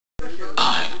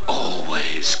I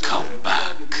always come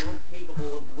back.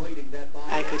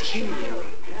 I could hear you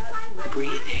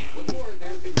breathing.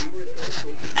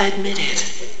 Admit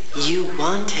it, you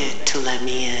wanted to let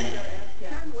me in.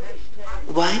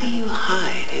 Why do you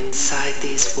hide inside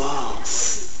these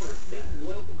walls?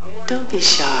 Don't be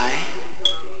shy.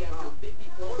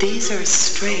 These are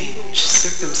strange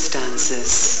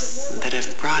circumstances that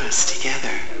have brought us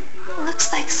together.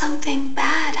 Looks like something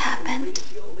bad happened.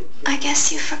 I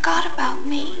guess you forgot about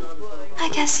me. I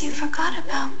guess you forgot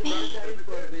about me.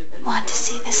 Want to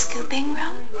see the scooping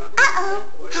room? Uh-oh,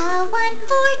 how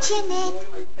unfortunate.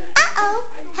 Uh-oh,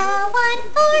 how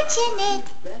unfortunate.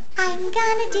 I'm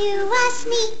gonna do a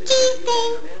sneaky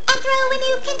thing and throw a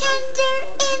new contender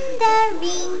in the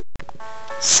ring.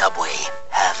 Subway,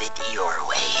 have it your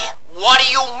way. What do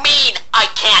you mean I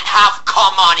can't have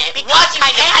cum on it? Because you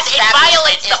can't, it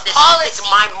violates the policy. It's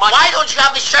my money. Why don't you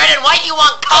have the shirt and why do you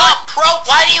want cum?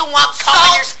 Why do you want cum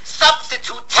on your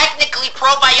substitute, technically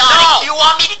probiotic? No. You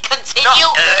want me to continue?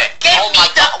 No. Give Oh me my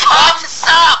the God. cum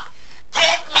sup!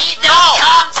 Give me the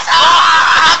cum sup!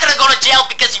 I'm not gonna go to jail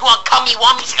because you want cum, you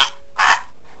want me to...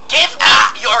 Give me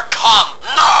your cum!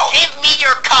 No. Give me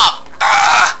your cum!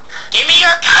 Give me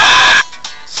your cum!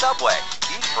 Subway,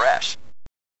 eat fresh.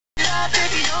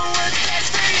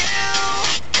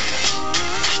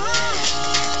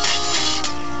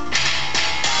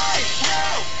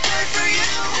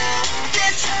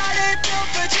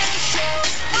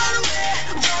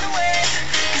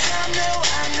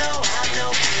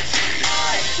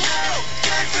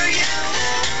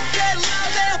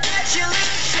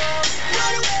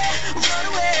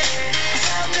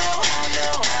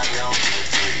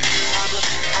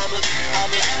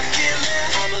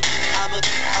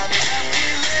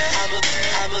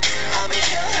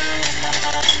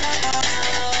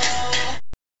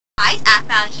 Guys, I'm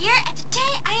out here, and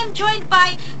today I am joined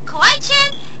by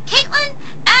Kawaii-chan, Caitlin,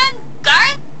 and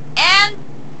Garth, and...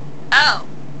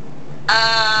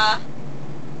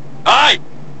 Hi!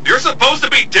 You're supposed to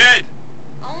be dead!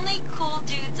 only cool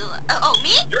dudes alive. Oh,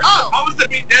 me? You're supposed to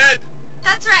be dead!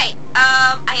 That's right.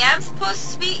 I am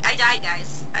supposed to be... I died,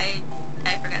 guys. I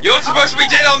forgot. You're supposed to be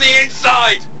dead on the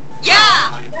inside!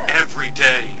 Yeah! Every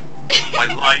day. My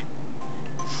life.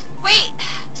 Wait.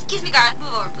 Excuse me, Garth.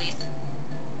 Move over, please.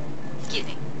 Excuse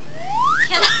me.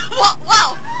 Can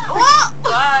Whoa! What?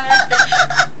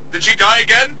 Did she die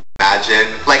again? Imagine,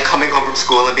 like, coming home from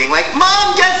school and being like,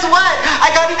 Mom, guess what?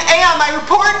 I got an A on my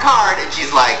report card. And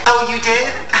she's like, oh, you did?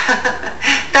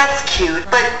 That's cute.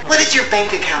 But what does your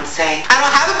bank account say? I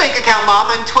don't have a bank account, Mom.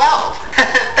 I'm 12.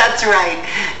 That's right.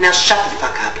 Now shut the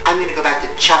fuck up. I'm gonna go back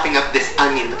to chopping up this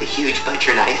onion with a huge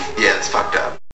butcher knife. Yeah, it's fucked up.